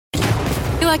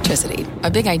Electricity,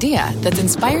 a big idea that's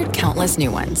inspired countless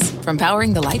new ones. From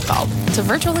powering the light bulb to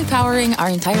virtually powering our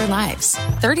entire lives.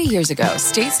 30 years ago,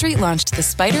 State Street launched the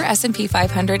Spider S&P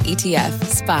 500 ETF,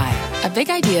 SPY. A big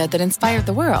idea that inspired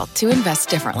the world to invest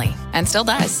differently. And still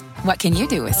does. What can you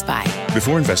do with SPY?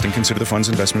 Before investing, consider the fund's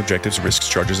investment objectives, risks,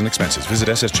 charges, and expenses. Visit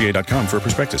ssga.com for a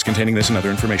prospectus containing this and other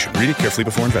information. Read it carefully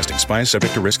before investing. SPY is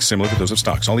subject to risks similar to those of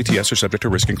stocks. All ETFs are subject to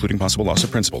risk, including possible loss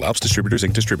of principal. Alps Distributors,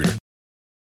 Inc. Distributor.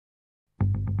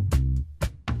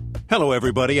 Hello,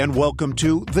 everybody, and welcome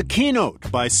to The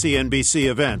Keynote by CNBC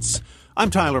Events. I'm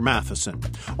Tyler Matheson.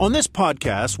 On this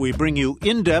podcast, we bring you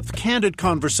in-depth, candid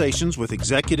conversations with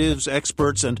executives,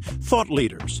 experts, and thought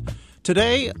leaders.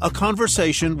 Today, a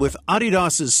conversation with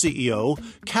Adidas CEO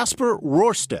Kasper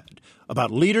Rorsted about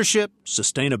leadership,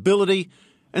 sustainability,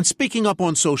 and speaking up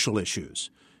on social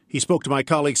issues. He spoke to my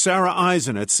colleague Sarah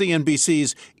Eisen at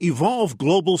CNBC's Evolve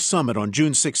Global Summit on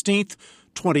June 16th,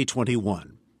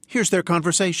 2021. Here's their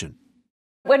conversation.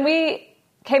 When we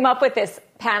came up with this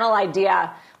panel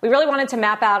idea, we really wanted to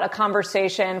map out a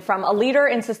conversation from a leader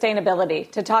in sustainability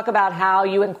to talk about how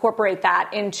you incorporate that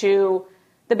into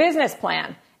the business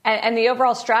plan and the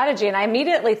overall strategy. And I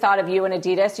immediately thought of you and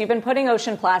Adidas. You've been putting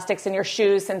ocean plastics in your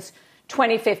shoes since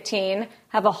 2015,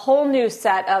 have a whole new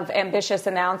set of ambitious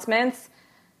announcements.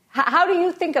 How do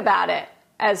you think about it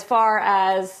as far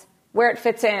as where it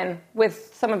fits in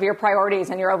with some of your priorities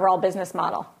and your overall business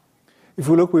model? If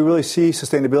we look, we really see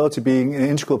sustainability being an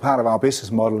integral part of our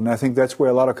business model, and I think that's where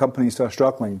a lot of companies are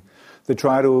struggling. They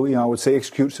try to, I would say,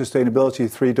 execute sustainability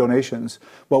through donations.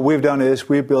 What we've done is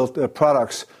we've built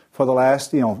products for the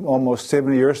last, almost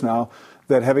 7 years now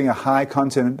that having a high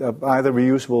content of either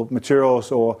reusable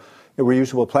materials or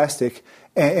reusable plastic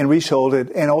and resold it,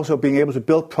 and also being able to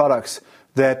build products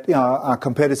that are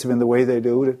competitive in the way they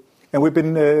do it. And we've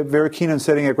been very keen on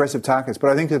setting aggressive targets.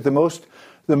 But I think that the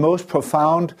most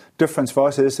profound difference for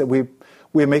us is that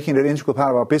we're making it an integral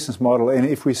part of our business model. And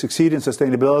if we succeed in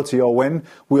sustainability or when,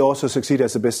 we also succeed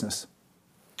as a business.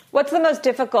 What's the most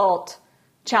difficult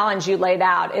challenge you laid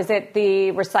out? Is it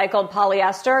the recycled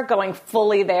polyester going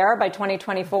fully there by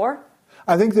 2024?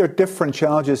 I think there are different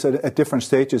challenges at different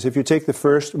stages. If you take the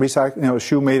first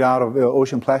shoe made out of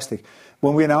ocean plastic,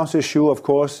 when we announced this shoe, of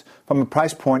course, from a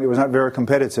price point, it was not very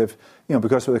competitive,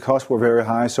 because the costs were very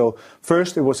high. So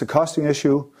first, it was a costing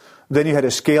issue. Then you had a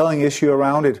scaling issue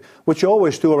around it, which you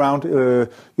always do around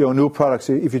new products.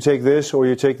 If you take this or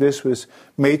you take this was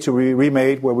made to be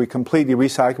remade, where we completely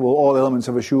recycle all elements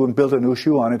of a shoe and build a new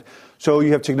shoe on it. So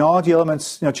you have technology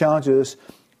elements, challenges.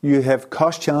 You have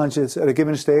cost challenges at a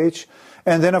given stage.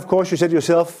 And then, of course, you set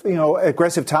yourself,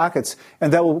 aggressive targets,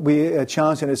 and that will be a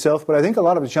challenge in itself. But I think a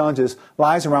lot of the challenges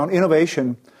lies around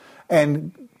innovation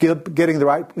and getting the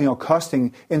right,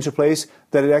 costing into place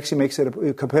that it actually makes it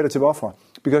a competitive offer.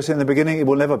 Because in the beginning, it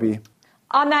will never be.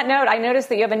 On that note, I noticed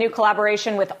that you have a new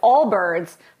collaboration with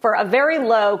Allbirds for a very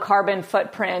low carbon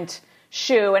footprint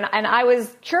shoe. And I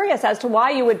was curious as to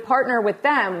why you would partner with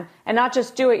them and not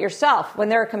just do it yourself when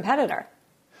they're a competitor.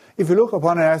 If you look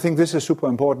upon it, I think this is super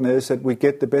important, is that we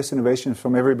get the best innovations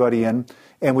from everybody in,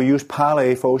 and we use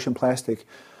Parley for ocean plastic.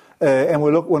 And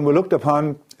when we looked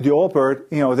upon the Allbird,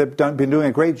 they've been doing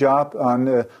a great job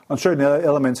on certain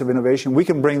elements of innovation. We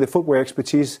can bring the footwear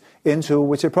expertise into,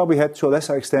 which they probably had to a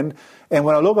lesser extent. And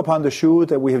when I look upon the shoe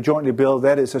that we have jointly built,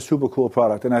 that is a super cool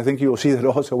product. And I think you'll see that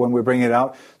also when we bring it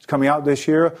out. It's coming out this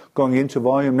year, going into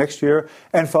volume next year.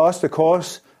 And for us, the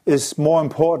course is more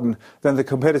important than the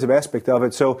competitive aspect of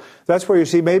it. So that's where you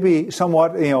see maybe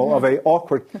somewhat, of a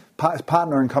awkward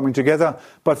partnering coming together.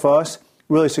 But for us,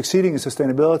 really succeeding in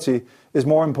sustainability is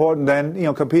more important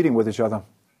than, competing with each other.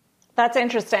 That's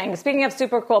interesting. Speaking of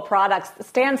super cool products,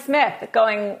 Stan Smith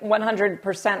going 100%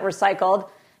 recycled.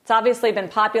 It's obviously been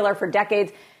popular for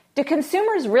decades. Do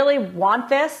consumers really want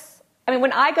this? I mean,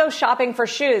 when I go shopping for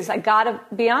shoes, I gotta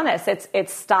be honest,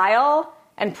 it's style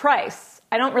and price.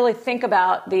 I don't really think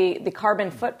about the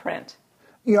carbon footprint.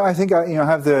 I think I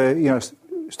have the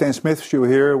Stan Smith shoe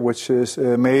here, which is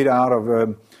made out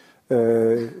of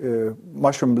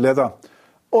mushroom leather.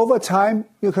 Over time,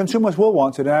 consumers will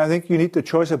want it, and I think you need the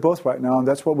choice of both right now, and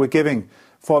that's what we're giving.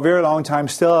 For a very long time,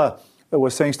 Stella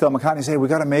McCartney said, we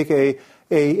got to make a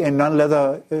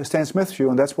non-leather Stan Smith shoe,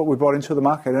 and that's what we brought into the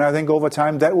market. And I think over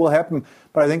time that will happen,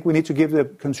 but I think we need to give the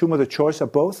consumer the choice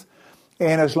of both.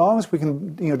 And as long as we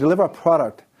can deliver a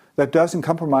product that doesn't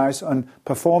compromise on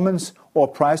performance or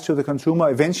price to the consumer,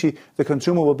 eventually the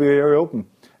consumer will be very open.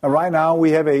 And right now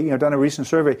we have done a recent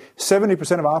survey.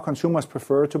 70% of our consumers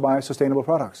prefer to buy sustainable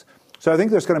products. So I think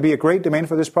there's going to be a great demand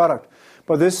for this product.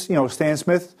 But this, Stan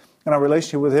Smith, and our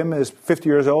relationship with him is 50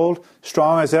 years old,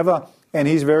 strong as ever. and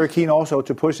he's very keen also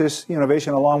to push this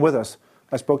innovation along with us.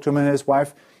 I spoke to him and his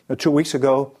wife 2 weeks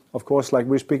ago, of course, like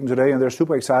we're speaking today, and they're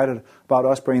super excited about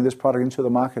us bringing this product into the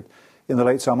market in the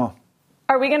late summer.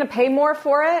 Are we going to pay more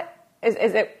for it?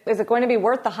 Is it going to be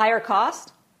worth the higher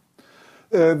cost?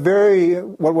 What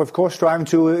we're of course striving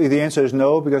to, the answer is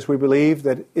no, because we believe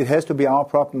that it has to be our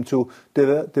problem to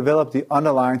develop the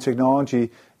underlying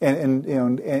technology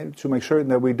and to make certain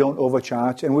that we don't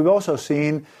overcharge. And we've also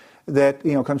seen that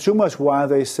consumers, while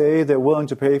they say they're willing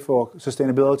to pay for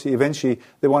sustainability, eventually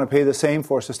they want to pay the same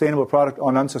for a sustainable product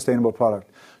or non-sustainable product.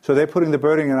 So they're putting the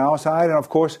burden on our side, and of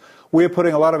course we're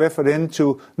putting a lot of effort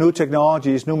into new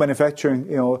technologies, new manufacturing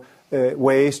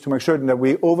ways to make certain that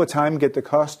we over time get the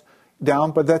cost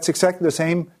down. But that's exactly the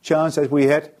same challenge as we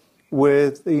had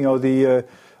with the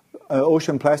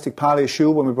ocean plastic poly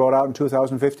shoe when we brought out in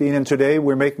 2015, and today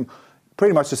we're making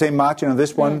pretty much the same margin on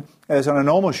this one as on a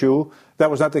normal shoe.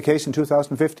 That was not the case in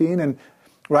 2015, and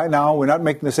right now we're not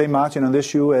making the same margin on this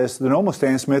shoe as the normal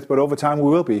Stan Smith, but over time we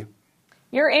will be.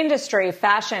 Your industry,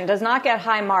 fashion, does not get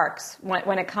high marks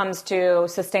when it comes to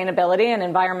sustainability and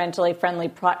environmentally friendly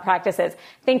practices.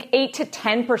 I think 8 to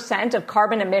 10% of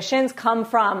carbon emissions come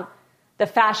from the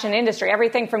fashion industry,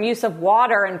 everything from use of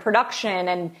water and production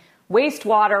and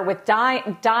wastewater with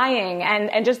dyeing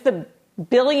and just the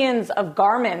billions of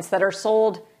garments that are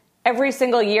sold every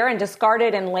single year and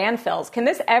discarded in landfills. Can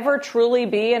this ever truly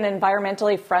be an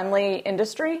environmentally friendly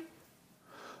industry?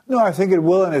 No, I think it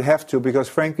will and it have to, because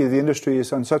frankly the industry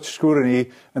is on such scrutiny,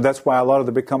 and that's why a lot of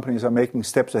the big companies are making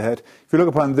steps ahead. If you look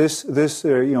upon this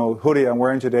hoodie I'm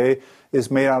wearing today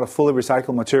is made out of fully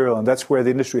recycled material, and that's where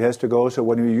the industry has to go. So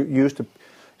when you use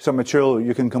some material,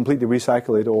 you can completely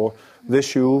recycle it, or this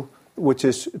shoe, which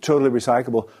is totally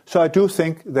recyclable. So I do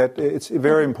think that it's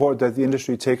very important that the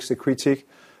industry takes the critique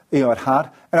at heart.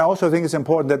 And I also think it's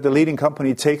important that the leading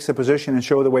company takes a position and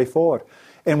show the way forward.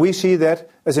 And we see that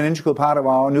as an integral part of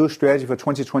our new strategy for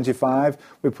 2025.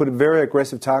 We put very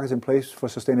aggressive targets in place for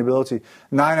sustainability.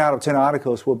 9 out of 10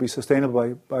 articles will be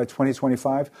sustainable by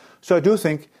 2025. So I do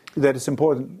think that it's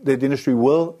important that the industry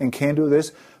will and can do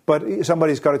this, but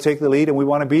somebody's got to take the lead, and we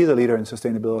want to be the leader in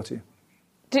sustainability.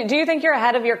 Do you think you're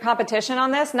ahead of your competition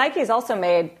on this? Nike's also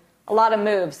made a lot of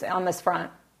moves on this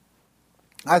front.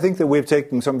 I think that we've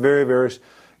taken some very, very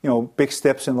big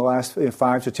steps in the last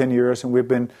 5 to 10 years, and we've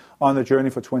been on the journey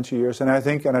for 20 years. And I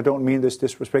think, and I don't mean this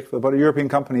disrespectfully, but European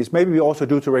companies, maybe also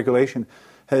due to regulation,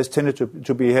 has tended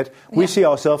to be ahead. Yeah. We see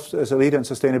ourselves as a leader in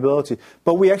sustainability,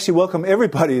 but we actually welcome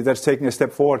everybody that's taking a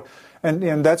step forward.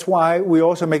 And that's why we're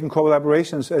also making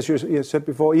collaborations, as you said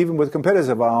before, even with competitors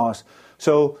of ours.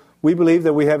 So we believe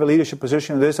that we have a leadership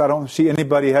position in this. I don't see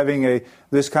anybody having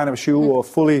this kind of shoe or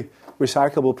fully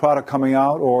recyclable product coming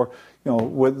out, or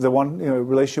with the one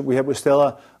relationship we have with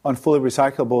Stella on fully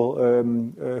recyclable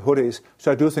hoodies.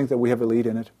 So I do think that we have a lead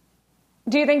in it.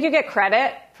 Do you think you get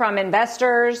credit from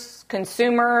investors,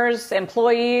 consumers,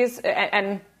 employees,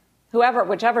 and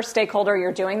whichever stakeholder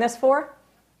you're doing this for?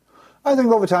 I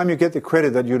think over time you get the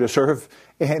credit that you deserve,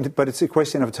 but it's a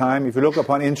question of time. If you look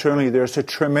upon internally, there's a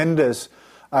tremendous,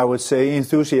 I would say,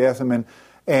 enthusiasm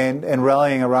and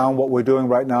rallying around what we're doing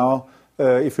right now.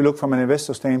 If you look from an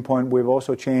investor standpoint, we've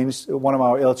also changed one of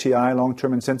our LTI,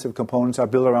 long-term incentive components, are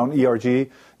built around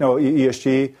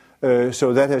ESG.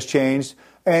 So that has changed.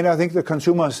 And I think the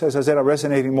consumers, as I said, are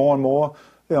resonating more and more.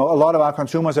 A lot of our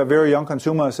consumers are very young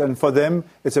consumers, and for them,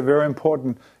 it's a very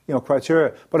important,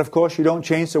 criteria. But of course, you don't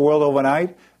change the world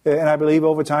overnight. And I believe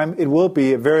over time, it will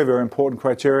be a very, very important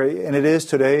criteria, and it is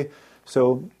today.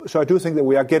 So I do think that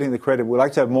we are getting the credit. We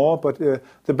like to have more, but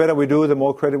the better we do, the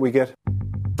more credit we get.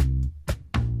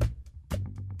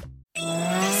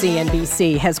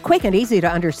 CNBC has quick and easy to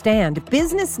understand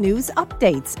business news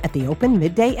updates at the open,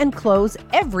 midday, and close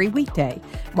every weekday.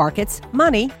 Markets,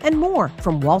 money, and more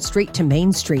from Wall Street to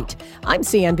Main Street. I'm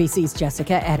CNBC's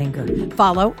Jessica Ettinger.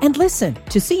 Follow and listen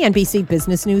to CNBC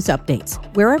Business News Updates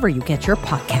wherever you get your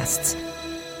podcasts.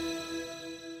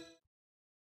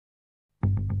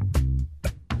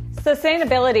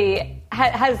 Sustainability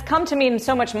has come to mean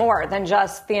so much more than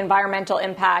just the environmental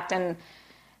impact and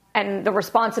the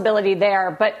responsibility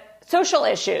there. But social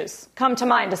issues come to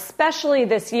mind, especially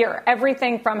this year.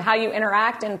 Everything from how you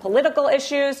interact in political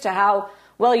issues to how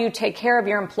well you take care of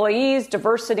your employees,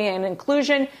 diversity and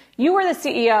inclusion. You were the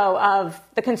CEO of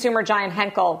the consumer giant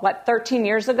Henkel, 13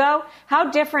 years ago? How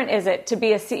different is it to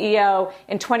be a CEO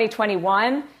in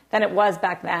 2021 than it was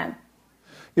back then?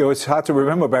 It's hard to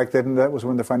remember back then. That was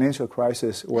when the financial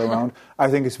crisis were around. I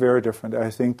think it's very different.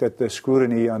 I think that the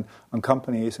scrutiny on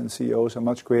companies and CEOs are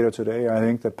much greater today. I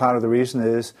think that part of the reason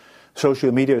is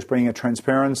social media is bringing a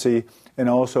transparency and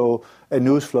also a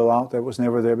news flow out that was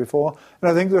never there before.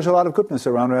 And I think there's a lot of goodness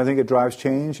around it. I think it drives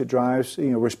change, it drives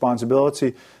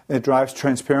responsibility, and it drives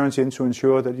transparency to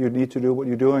ensure that you need to do what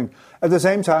you're doing. At the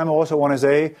same time, I also want to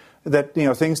say that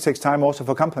things takes time also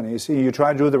for companies. You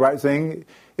try to do the right thing.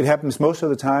 It happens most of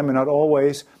the time and not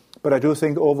always. But I do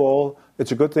think overall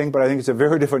it's a good thing. But I think it's a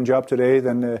very different job today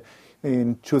than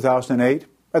in 2008.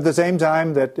 At the same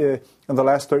time that in the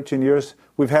last 13 years,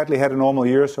 we've hardly had a normal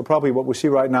year. So probably what we see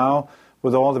right now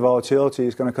with all the volatility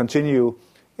is going to continue.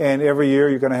 And every year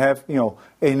you're going to have,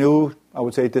 a new, I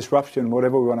would say, disruption,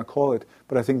 whatever we want to call it.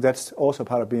 But I think that's also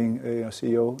part of being a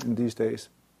CEO in these days.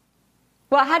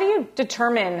 Well, how do you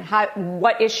determine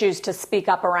what issues to speak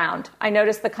up around? I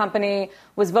noticed the company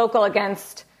was vocal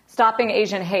against stopping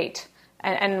Asian hate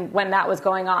and when that was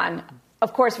going on.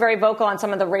 Of course, very vocal on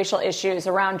some of the racial issues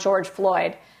around George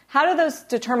Floyd. How do those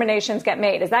determinations get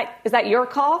made? Is that your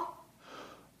call?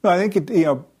 No, I think it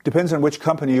depends on which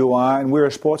company you are, and we're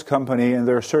a sports company, and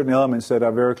there are certain elements that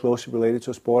are very closely related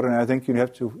to sport, and I think you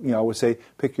have to, I would say,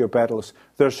 pick your battles.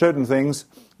 There are certain things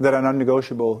that are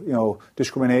non-negotiable,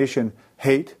 discrimination,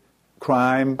 hate,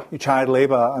 crime, child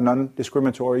labor are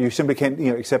non-discriminatory. You simply can't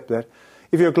accept that.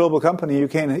 If you're a global company, you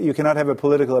cannot have a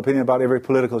political opinion about every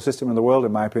political system in the world,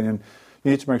 in my opinion. You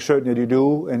need to make certain that you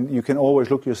do, and you can always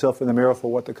look yourself in the mirror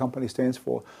for what the company stands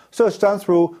for. So it's done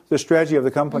through the strategy of the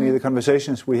company, the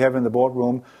conversations we have in the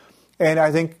boardroom, and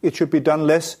I think it should be done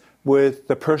less with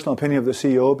the personal opinion of the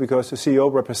CEO, because the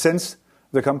CEO represents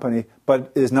the company,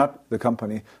 but is not the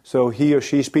company. So he or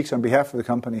she speaks on behalf of the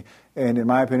company, and in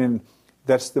my opinion,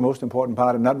 that's the most important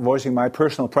part, and not voicing my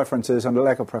personal preferences and the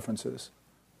lack of preferences.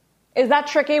 Is that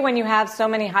tricky when you have so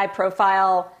many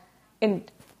high-profile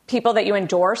people that you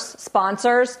endorse,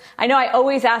 sponsors? I know I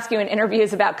always ask you in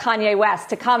interviews about Kanye West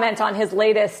to comment on his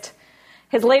latest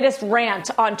rant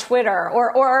on Twitter,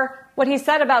 or what he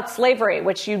said about slavery,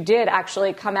 which you did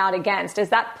actually come out against. Does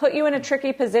that put you in a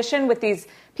tricky position with these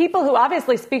people who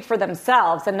obviously speak for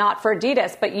themselves and not for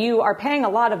Adidas, but you are paying a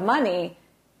lot of money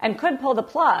and could pull the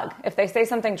plug if they say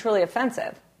something truly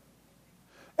offensive?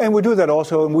 And we do that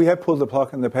also, and we have pulled the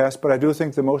plug in the past, but I do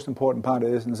think the most important part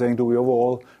is in saying, do we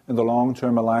overall, in the long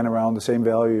term, align around the same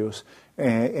values,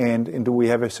 and do we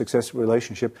have a successful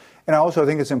relationship? And I also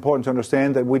think it's important to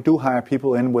understand that we do hire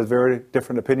people in with very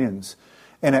different opinions.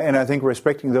 And I think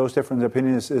respecting those different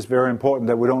opinions is very important,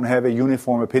 that we don't have a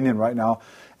uniform opinion right now.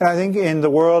 And I think in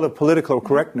the world of political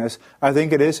correctness, I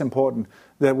think it is important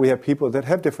that we have people that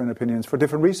have different opinions for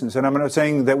different reasons. And I'm not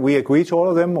saying that we agree to all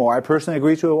of them, or I personally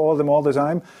agree to all of them all the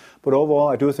time, but overall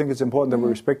I do think it's important that we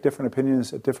respect different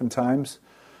opinions at different times,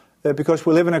 because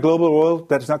we live in a global world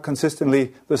that's not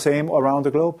consistently the same around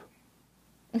the globe.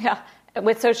 Yeah.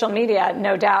 With social media,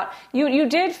 no doubt. You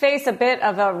did face a bit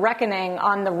of a reckoning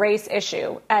on the race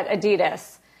issue at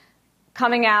Adidas,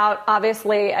 coming out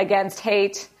obviously against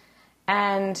hate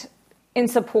and in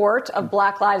support of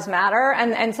Black Lives Matter.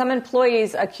 And some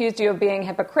employees accused you of being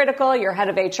hypocritical. Your head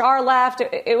of HR left.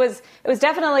 It was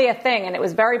definitely a thing, and it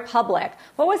was very public.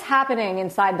 What was happening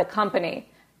inside the company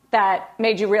that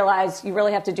made you realize you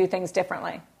really have to do things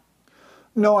differently?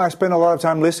 No, I spent a lot of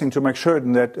time listening to make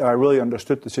certain that I really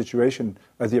understood the situation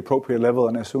at the appropriate level.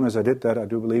 And as soon as I did that, I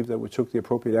do believe that we took the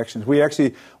appropriate actions. We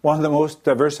actually one of the most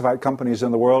diversified companies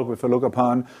in the world, if you look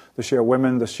upon the share of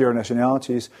women, the share of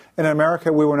nationalities. And in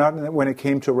America, we were not when it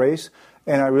came to race.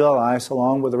 And I realized,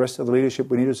 along with the rest of the leadership,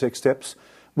 we needed to take steps.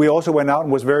 We also went out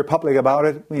and was very public about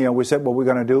it. We said what we're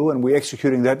going to do, and we're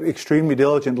executing that extremely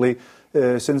diligently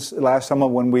since last summer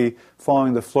when we,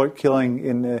 following the Floyd killing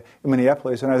in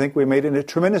Minneapolis. And I think we made a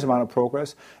tremendous amount of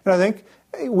progress. And I think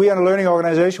we are a learning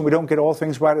organization. We don't get all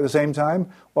things right at the same time.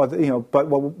 But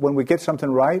when we get something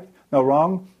right, no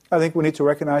wrong, I think we need to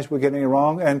recognize we're getting it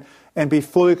wrong and be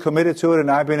fully committed to it.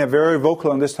 And I've been very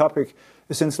vocal on this topic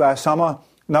since last summer,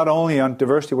 not only on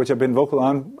diversity, which I've been vocal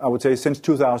on, I would say, since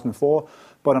 2004,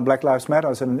 but on Black Lives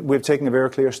Matter. And we've taken a very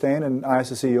clear stand, and I, as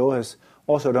the CEO, has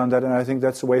also done that, and I think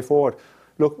that's the way forward.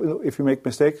 Look, if you make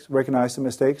mistakes, recognize the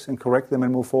mistakes and correct them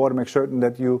and move forward and make certain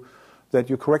that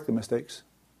you correct the mistakes.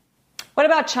 What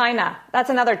about China? That's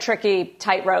another tricky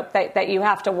tightrope that you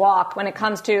have to walk when it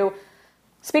comes to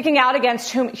speaking out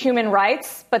against human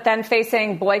rights, but then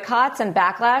facing boycotts and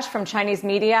backlash from Chinese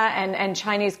media and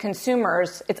Chinese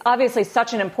consumers. It's obviously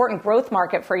such an important growth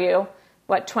market for you.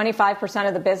 25%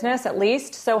 of the business at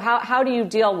least? So how do you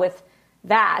deal with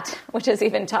that, which is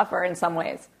even tougher in some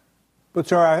ways? But,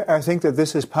 sir, I think that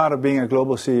this is part of being a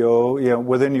global CEO.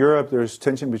 Within Europe, there's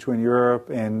tension between Europe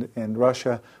and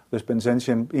Russia. There's been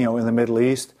tension, in the Middle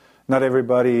East. Not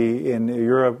everybody in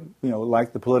Europe,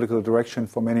 liked the political direction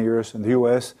for many years in the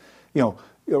U.S.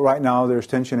 right now there's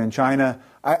tension in China.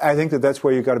 I think that's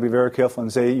where you've got to be very careful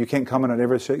and say you can't comment on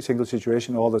every single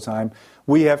situation all the time.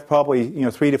 We have probably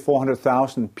 300,000 to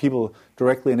 400,000 people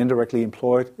directly and indirectly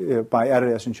employed by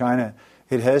Adidas in China.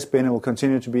 It has been and will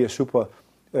continue to be a super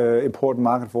important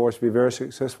market for us to be very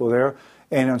successful there.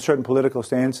 And on certain political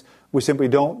stands, we simply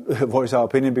don't voice our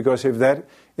opinion, because if that,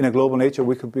 in a global nature,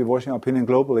 we could be voicing our opinion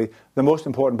globally. The most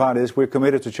important part is we're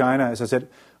committed to China. As I said,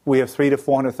 we have 300,000 to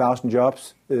 400,000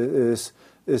 jobs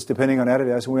is depending on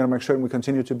Adidas, and we want to make certain we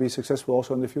continue to be successful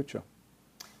also in the future.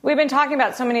 We've been talking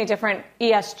about so many different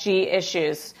ESG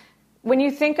issues. When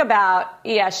you think about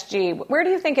ESG, where do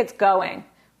you think it's going?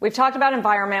 We've talked about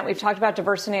environment, we've talked about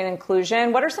diversity and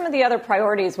inclusion. What are some of the other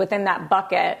priorities within that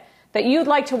bucket that you'd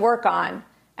like to work on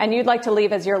and you'd like to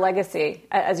leave as your legacy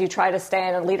as you try to stay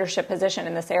in a leadership position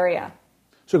in this area?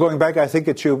 So going back, I think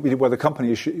it should be what the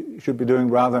company should be doing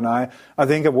rather than I. I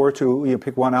think if we're to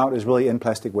pick one out, is really end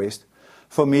plastic waste.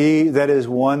 For me, that is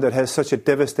one that has such a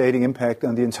devastating impact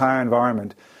on the entire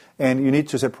environment. And you need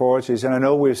to set priorities. And I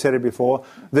know we've said it before,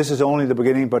 this is only the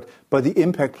beginning, but the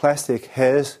impact plastic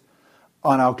has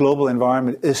on our global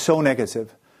environment is so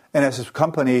negative. And as a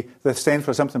company that stands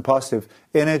for something positive,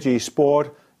 energy,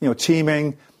 sport,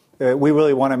 teaming, we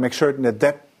really want to make certain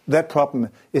that problem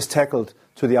is tackled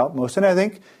to the utmost. And I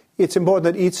think it's important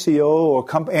that each CEO or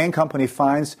company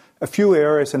finds a few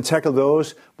areas and tackle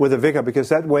those with a vigor, because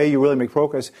that way you really make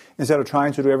progress instead of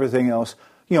trying to do everything else.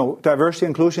 Diversity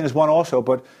and inclusion is one also,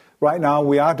 but right now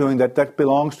we are doing that. That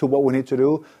belongs to what we need to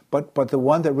do. But the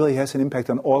one that really has an impact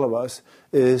on all of us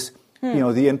is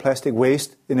the end plastic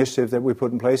waste initiative that we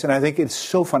put in place. And I think it's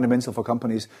so fundamental for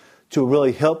companies to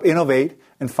really help innovate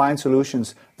and find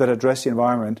solutions that address the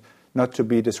environment, not to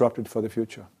be disrupted for the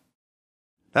future.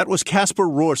 That was Kasper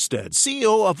Rorsted,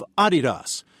 CEO of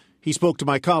Adidas. He spoke to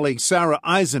my colleague Sarah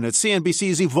Eisen at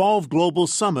CNBC's Evolve Global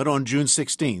Summit on June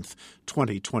 16th,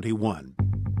 2021.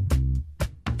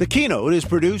 The Keynote is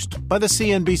produced by the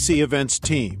CNBC Events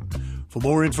team. For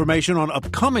more information on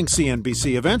upcoming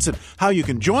CNBC events and how you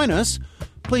can join us,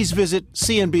 please visit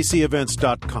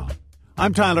cnbcevents.com.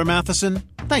 I'm Tyler Matheson.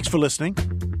 Thanks for listening.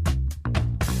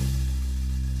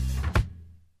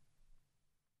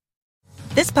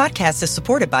 This podcast is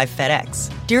supported by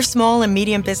FedEx. Dear small and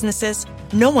medium businesses,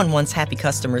 no one wants happy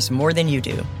customers more than you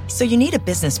do. So you need a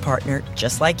business partner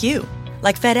just like you.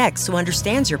 Like FedEx, who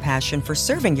understands your passion for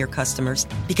serving your customers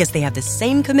because they have the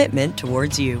same commitment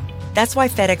towards you. That's why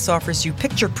FedEx offers you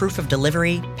picture proof of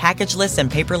delivery, packageless and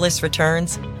paperless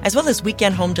returns, as well as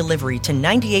weekend home delivery to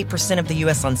 98% of the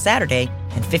U.S. on Saturday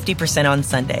and 50% on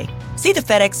Sunday. See the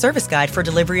FedEx service guide for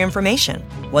delivery information.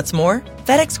 What's more,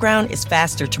 FedEx Ground is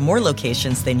faster to more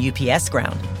locations than UPS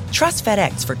Ground. Trust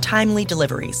FedEx for timely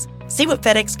deliveries. See what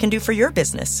FedEx can do for your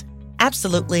business.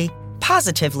 Absolutely,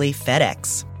 positively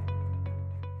FedEx.